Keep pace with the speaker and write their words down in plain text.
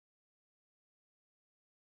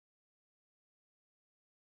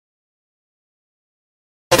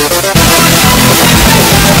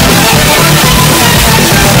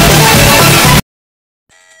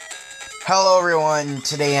Hello everyone,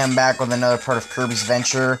 today I'm back with another part of Kirby's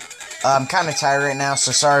Adventure. I'm kind of tired right now,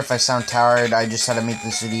 so sorry if I sound tired. I just had to make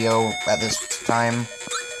this video at this time.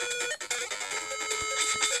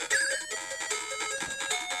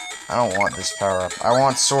 I don't want this power up. I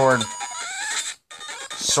want sword.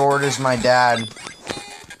 Sword is my dad.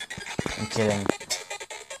 I'm kidding.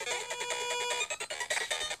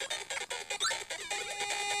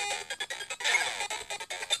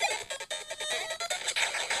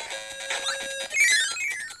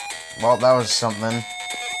 Well, that was something.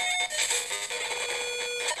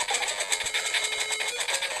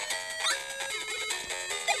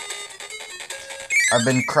 I've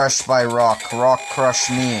been crushed by rock. Rock crushed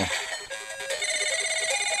me.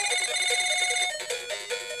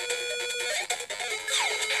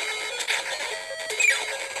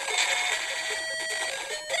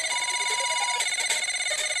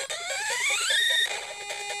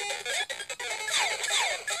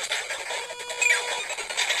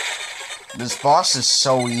 This boss is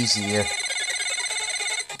so easy.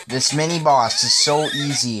 This mini boss is so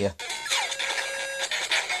easy.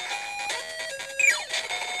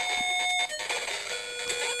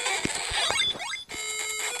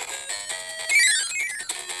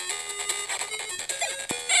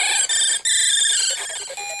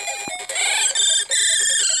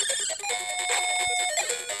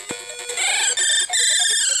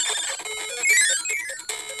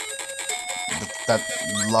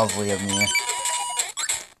 That's lovely of me.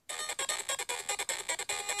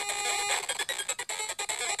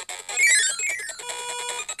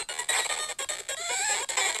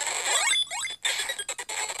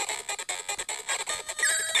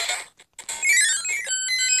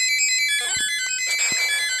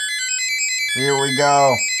 Here we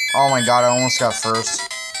go. Oh my god, I almost got first.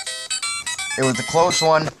 It was a close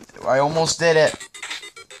one. I almost did it.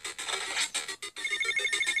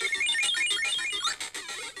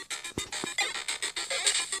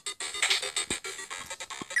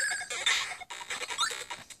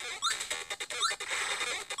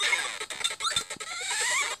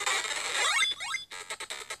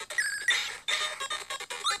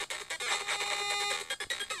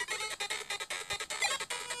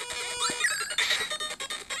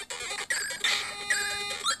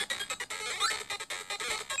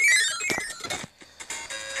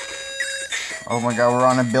 Oh my god, we're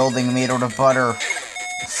on a building made out of butter.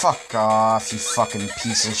 Fuck off, you fucking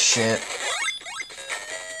piece of shit.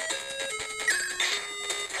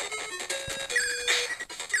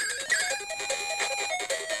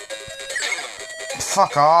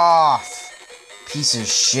 Fuck off, piece of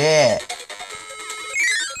shit.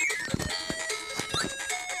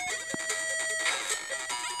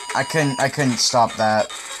 I couldn't stop that.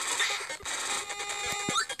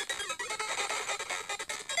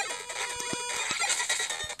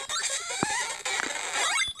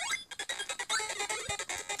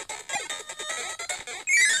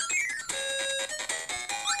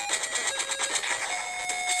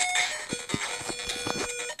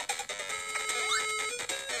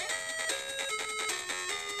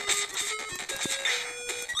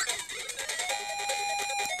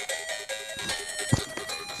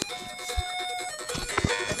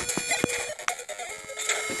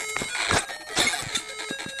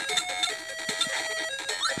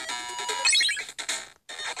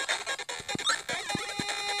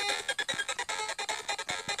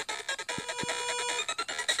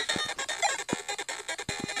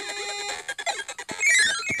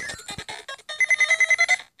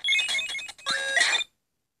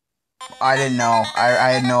 I didn't know.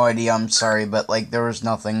 I had no idea, I'm sorry, but, like, there was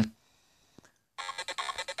nothing.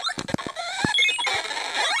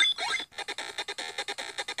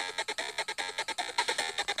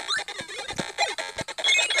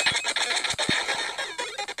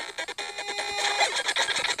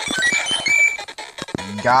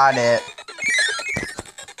 Got it.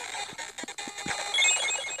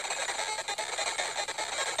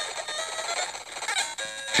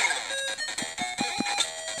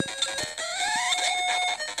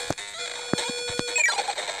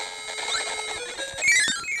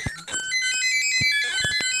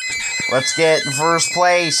 Let's get first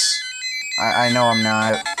place. I know I'm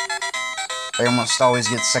not. I almost always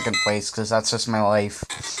get second place because that's just my life.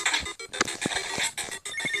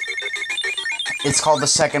 It's called the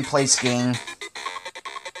second place game.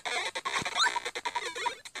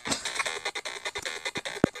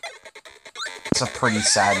 It's a pretty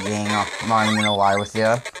sad game, I'm not even gonna lie with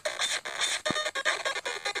you.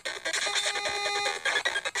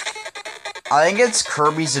 I think it's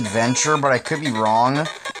Kirby's Adventure, but I could be wrong.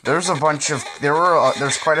 There's a bunch of,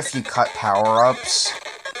 there's quite a few cut power-ups.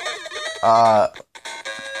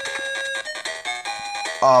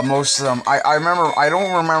 Most of them. I remember. I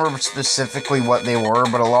don't remember specifically what they were,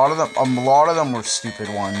 but a lot of them were stupid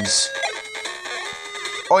ones.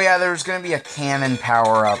 Oh yeah, there's gonna be a cannon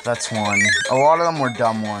power-up. That's one. A lot of them were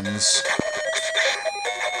dumb ones.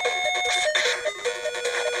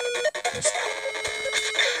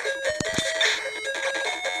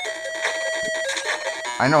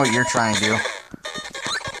 I know what you're trying to do.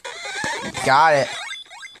 Got it.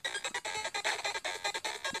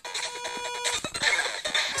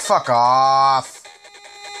 Fuck off.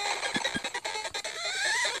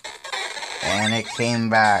 And it came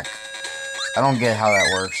back. I don't get how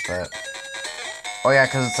that works, but... Oh yeah,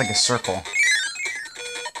 because it's like a circle.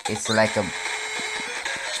 It's like a...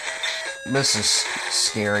 This is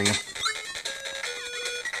scary.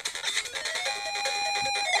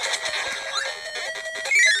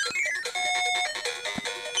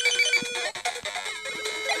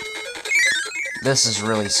 This is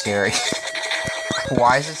really scary.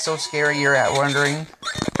 Why is it so scary, you're wondering?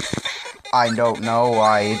 I don't know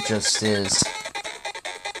why, it just is.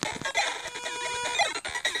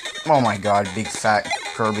 Oh my god, big fat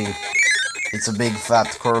Kirby. It's a big fat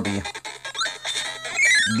Kirby.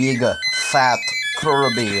 Big fat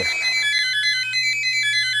Kirby.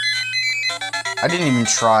 I didn't even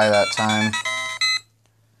try that time.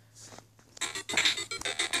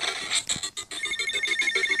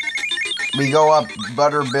 We go up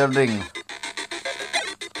butter building.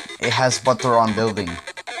 It has butter on building.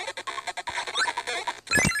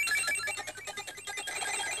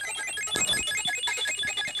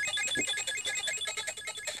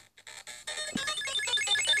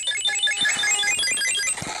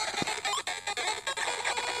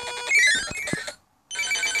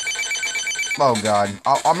 Oh god,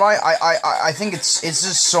 I think it's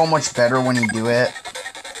just so much better when you do it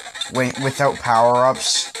without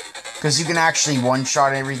power-ups, because you can actually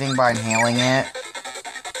one-shot everything by inhaling it.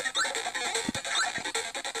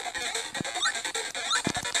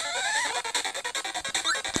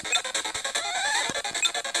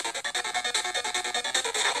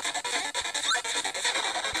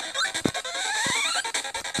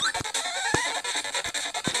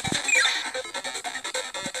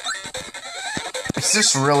 It's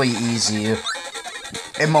just really easy,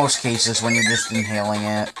 in most cases, when you're just inhaling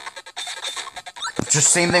it.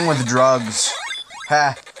 Just same thing with drugs.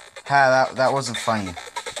 That wasn't funny.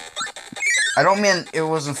 I don't mean it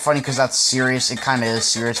wasn't funny because that's serious, it kinda is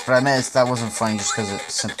serious, but I meant that wasn't funny just because it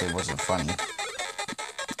simply wasn't funny.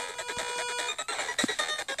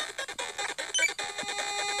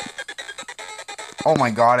 Oh my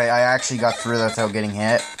god, I actually got through that without getting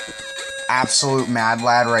hit. Absolute mad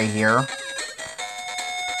lad right here.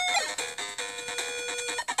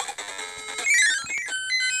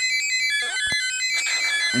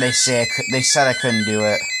 They said I couldn't do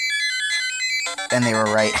it. And they were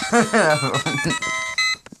right.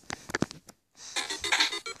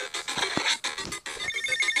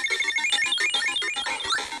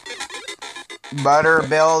 Butter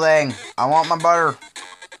building. I want my butter.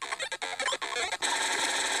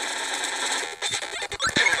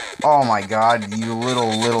 Oh my god, you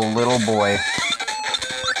little boy.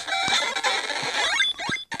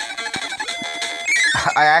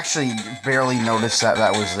 I actually barely noticed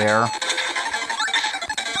that was there.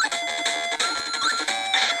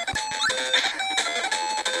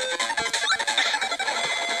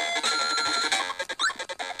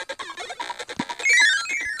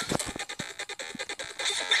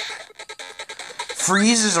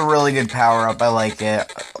 Freeze is a really good power-up, I like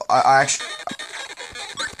it. I actually...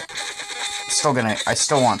 I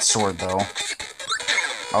still want sword, though.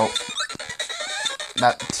 Oh.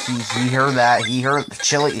 He heard that. He heard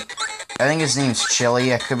Chili. I think his name's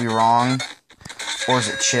Chili. I could be wrong. Or is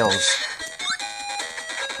it Chills?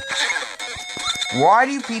 Why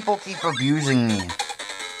do people keep abusing me?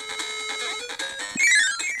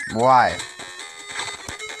 Why?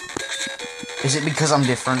 Is it because I'm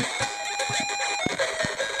different?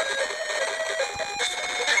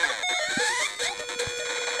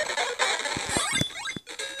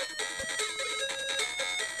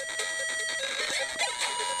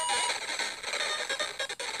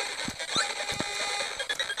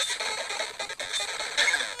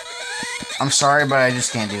 I'm sorry, but I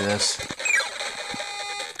just can't do this.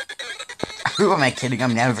 Who am I kidding?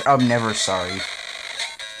 I'm never sorry.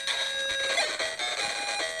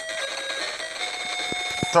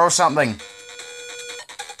 Throw something.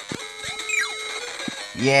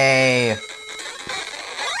 Yay.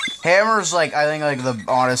 Hammer's like, I think like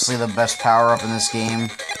honestly the best power up in this game.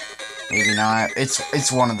 Maybe not.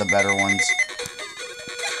 It's one of the better ones.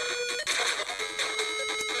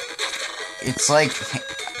 It's like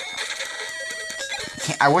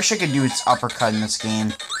I wish I could do its uppercut in this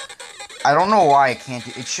game. I don't know why it can't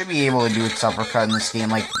do... It should be able to do its uppercut in this game.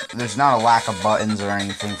 Like, there's not a lack of buttons or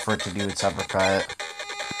anything for it to do its uppercut.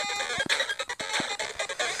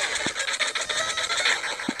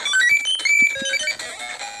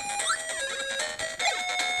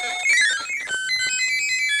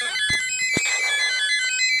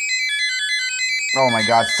 Oh my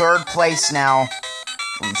god, 3rd place now.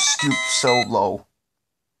 We stooped so low.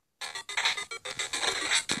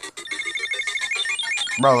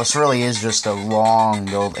 Bro, this really is just a long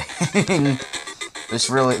building.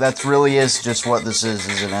 That really is just what this is,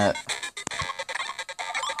 isn't it?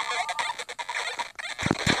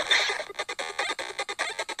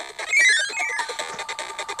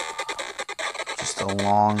 Just a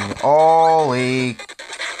long... Holy...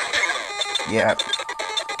 Yeah.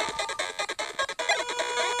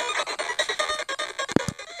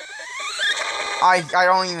 I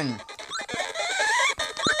don't even...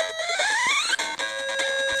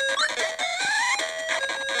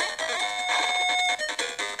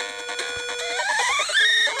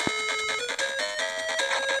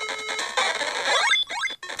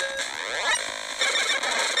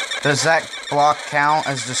 Does that block count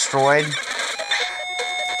as destroyed?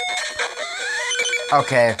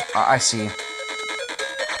 Okay, I see.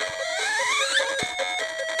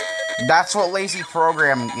 That's what lazy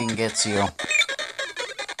programming gets you.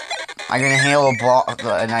 I can inhale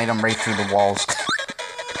an item right through the walls.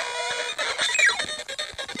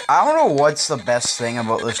 I don't know what's the best thing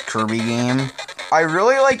about this Kirby game. I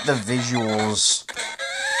really like the visuals.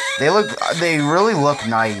 They really look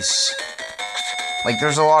nice. Like,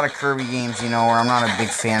 there's a lot of Kirby games, you know, where I'm not a big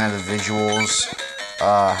fan of the visuals.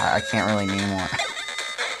 I can't really name one.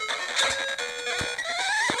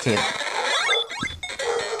 Okay.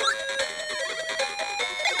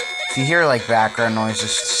 If you hear, like, background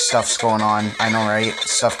noises, stuff's going on. I know, right?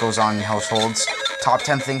 Stuff goes on in households. Top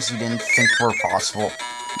 10 things you didn't think were possible.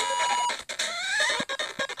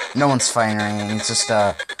 No one's fighting or anything. It's just,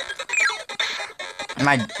 I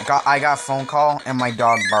got a phone call, and my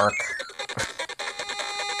dog barked.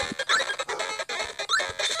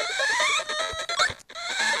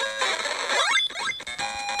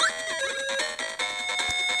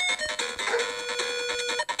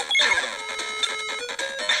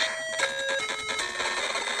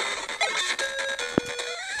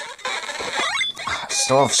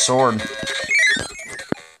 Still have sword.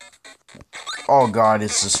 Oh god,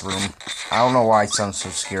 it's this room. I don't know why I sound so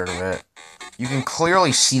scared of it. You can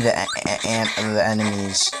clearly see the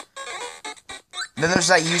enemies. Then there's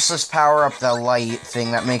that useless power-up, the light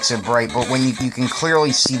thing that makes it bright, but when you can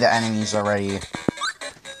clearly see the enemies already.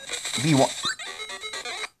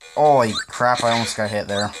 Holy crap, I almost got hit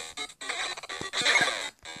there.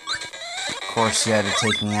 Of course, you had to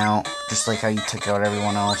take me out, just like how you took out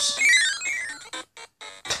everyone else.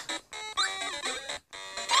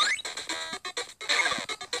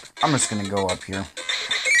 I'm just gonna go up here.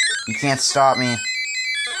 You can't stop me.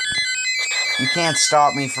 You can't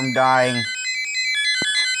stop me from dying.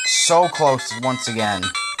 So close once again.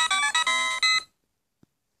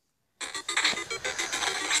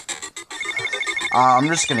 I'm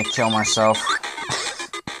just gonna kill myself.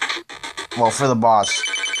 Well, for the boss.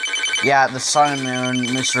 Yeah, the sun and moon,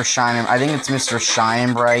 Mr. Shine. I think it's Mr. Shine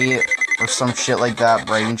and Bright, or some shit like that.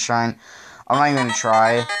 Bright and Shine. I'm not even gonna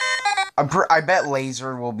try. I bet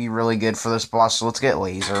Laser will be really good for this boss, so let's get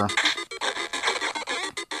Laser.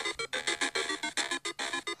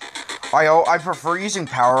 I prefer using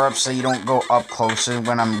power-ups so you don't go up closer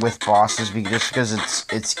when I'm with bosses, just because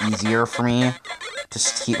it's easier for me to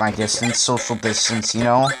keep my distance, social distance, you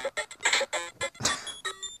know?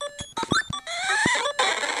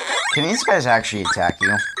 Can these guys actually attack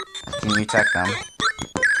you? Can you attack them?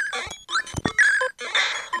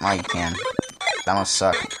 Oh, you can. That must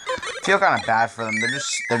suck. I feel kind of bad for them.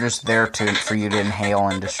 They're just there for you to inhale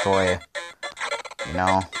and destroy. You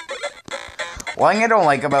know. One thing I don't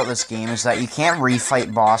like about this game is that you can't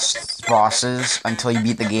refight bosses until you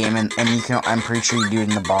beat the game, and you can. I'm pretty sure you do it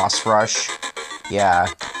in the boss rush. Yeah.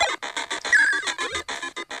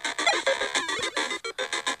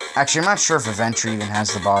 Actually, I'm not sure if Adventure even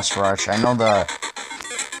has the boss rush. I know the.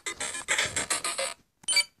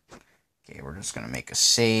 We're just gonna make a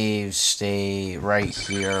save, stay right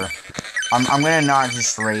here. I'm gonna not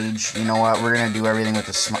just rage. You know what? We're gonna do everything with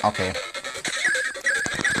the okay.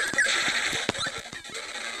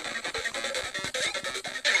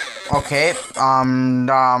 Okay.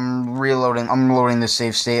 Reloading. I'm loading the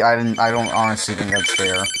save state. I don't honestly think that's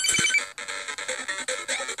fair.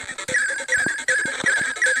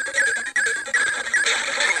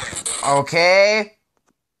 Okay.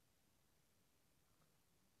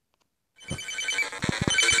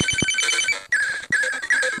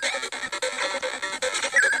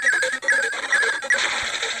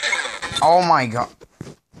 Oh my god.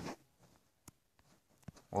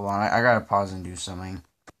 Hold on, I gotta pause and do something.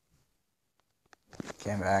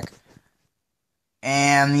 Okay, I'm back.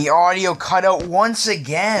 And the audio cut out once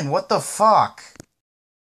again. What the fuck?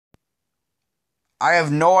 I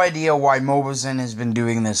have no idea why Mobizen has been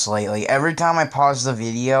doing this lately. Every time I pause the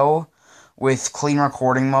video with clean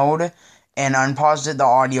recording mode and unpaused it, the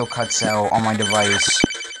audio cuts out on my device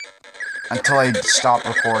until I stop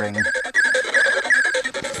recording.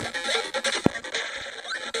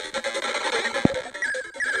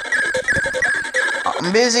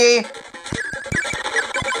 I'm busy.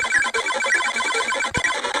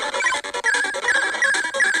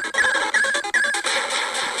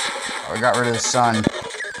 I got rid of the sun.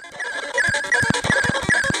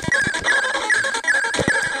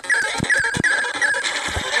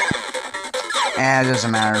 And it doesn't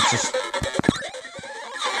matter, it's just...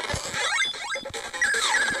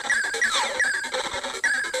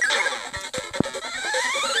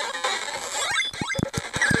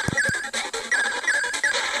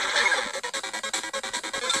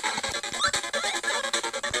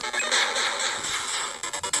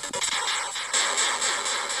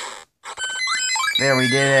 There, we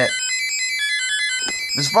did it.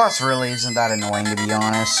 This boss really isn't that annoying, to be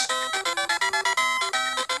honest.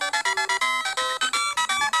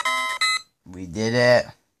 We did it.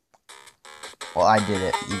 Well, I did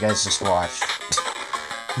it. You guys just watched.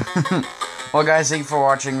 Well, guys, thank you for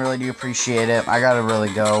watching. Really do appreciate it. I gotta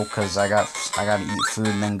really go, because I gotta eat food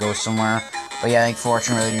and then go somewhere. But yeah, thank you for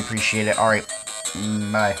watching. Really do appreciate it. Alright.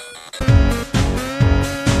 Bye.